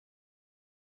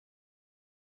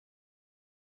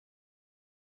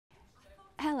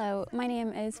Hello, my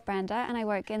name is Brenda and I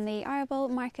work in the Arable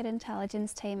Market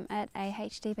Intelligence team at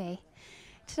AHDB.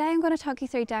 Today I'm going to talk you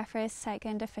through Defra's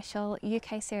second official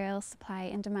UK cereals supply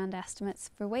and demand estimates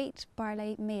for wheat,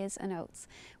 barley, maize and oats,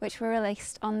 which were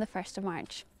released on the 1st of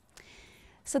March.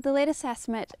 So the latest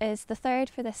estimate is the third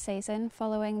for this season,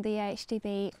 following the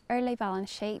AHDB early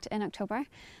balance sheet in October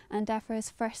and Defra's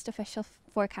first official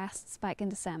forecasts back in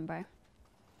December.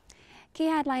 Key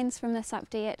headlines from this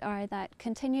update are that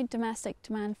continued domestic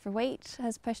demand for wheat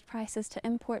has pushed prices to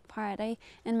import parity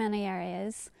in many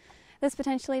areas. This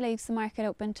potentially leaves the market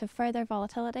open to further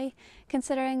volatility,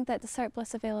 considering that the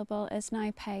surplus available is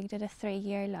now pegged at a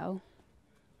 3-year low.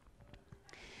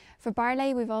 For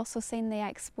barley, we've also seen the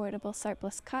exportable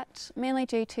surplus cut, mainly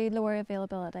due to lower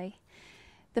availability.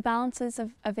 The balances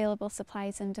of available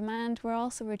supplies and demand were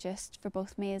also reduced for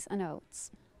both maize and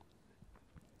oats.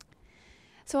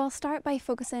 So I'll start by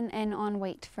focusing in on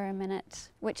wheat for a minute,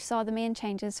 which saw the main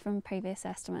changes from previous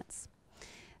estimates.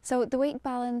 So the wheat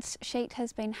balance sheet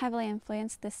has been heavily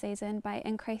influenced this season by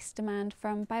increased demand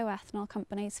from bioethanol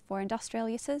companies for industrial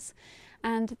uses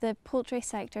and the poultry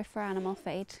sector for animal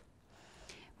feed.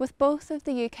 With both of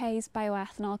the UK's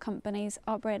bioethanol companies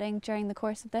operating during the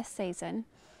course of this season,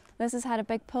 this has had a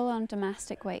big pull on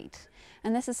domestic wheat,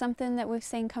 and this is something that we've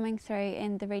seen coming through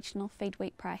in the regional feed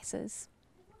wheat prices.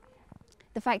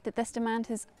 The fact that this demand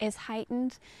is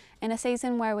heightened in a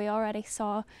season where we already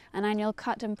saw an annual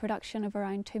cut in production of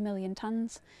around 2 million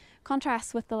tonnes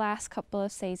contrasts with the last couple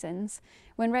of seasons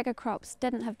when rigor crops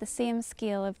didn't have the same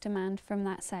scale of demand from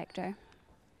that sector.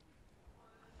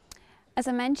 As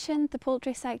I mentioned, the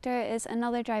poultry sector is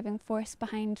another driving force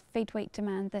behind feed wheat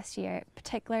demand this year,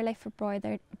 particularly for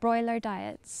broiler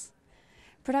diets.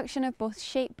 Production of both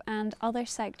sheep and other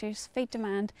sectors' feed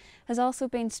demand has also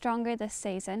been stronger this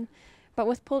season, but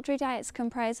with poultry diets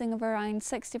comprising of around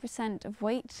 60% of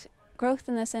wheat, growth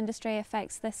in this industry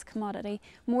affects this commodity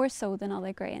more so than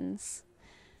other grains.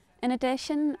 In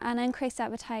addition, an increased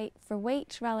appetite for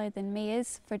wheat rather than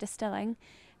maize for distilling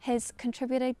has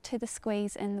contributed to the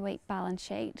squeeze in the wheat balance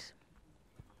sheet.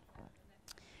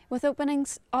 With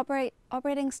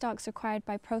operating stocks required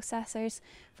by processors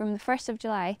from the 1st of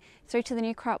July through to the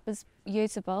new crop was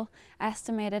usable,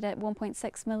 estimated at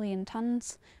 1.6 million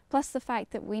tonnes, plus the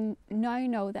fact that we now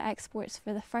know that exports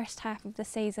for the first half of the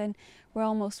season were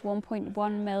almost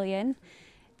 1.1 million.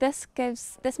 This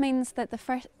means that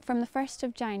from the 1st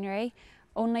of January,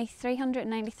 only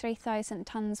 393,000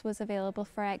 tonnes was available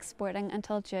for exporting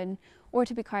until June, or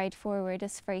to be carried forward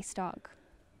as free stock.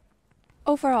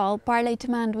 Overall, barley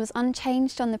demand was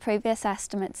unchanged on the previous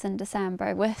estimates in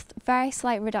December, with very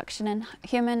slight reduction in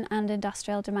human and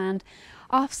industrial demand,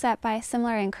 offset by a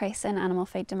similar increase in animal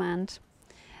feed demand.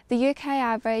 The UK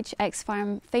average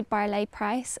ex-farm feed barley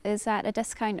price is at a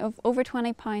discount of over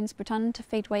 £20 per tonne to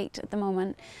feed wheat at the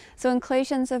moment, so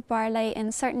inclusions of barley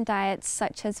in certain diets,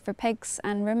 such as for pigs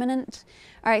and ruminant,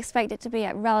 are expected to be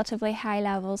at relatively high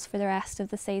levels for the rest of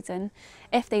the season,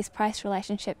 if these price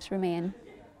relationships remain.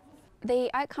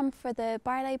 The outcome for the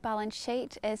barley balance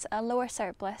sheet is a lower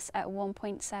surplus at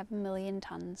 1.7 million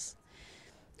tonnes.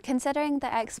 Considering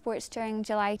that exports during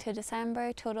July to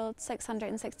December totalled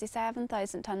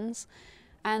 667,000 tonnes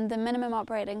and the minimum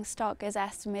operating stock is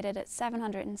estimated at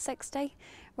 760,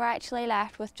 we're actually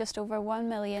left with just over 1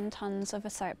 million tonnes of a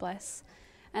surplus.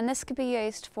 And this could be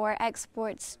used for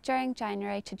exports during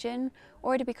January to June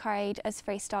or to be carried as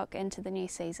free stock into the new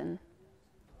season.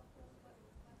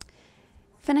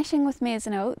 Finishing with maize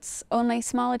and oats, only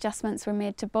small adjustments were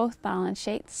made to both balance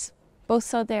sheets. Both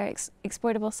saw their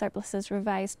exportable surpluses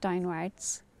revised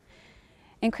downwards.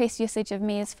 Increased usage of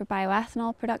maize for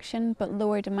bioethanol production, but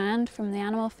lower demand from the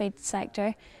animal feed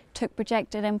sector took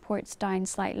projected imports down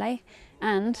slightly,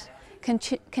 and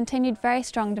continued very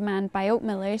strong demand by oat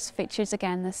millers features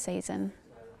again this season.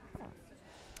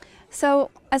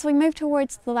 So, as we move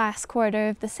towards the last quarter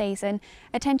of the season,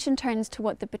 attention turns to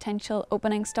what the potential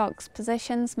opening stocks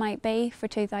positions might be for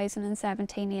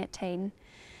 2017-18.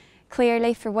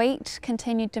 Clearly for wheat,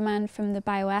 continued demand from the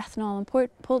bioethanol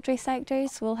and poultry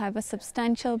sectors will have a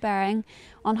substantial bearing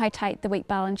on how tight the wheat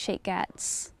balance sheet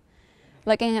gets.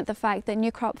 Looking at the fact that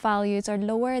new crop values are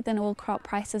lower than old crop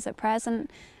prices at present,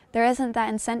 there isn't that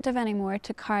incentive anymore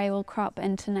to carry old crop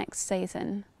into next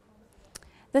season.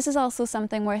 This is also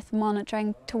something worth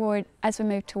monitoring as we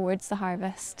move towards the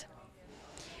harvest.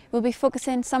 We'll be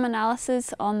focusing some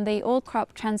analysis on the old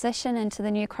crop transition into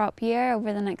the new crop year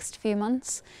over the next few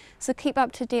months, so keep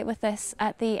up to date with this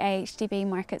at the AHDB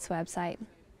Markets website.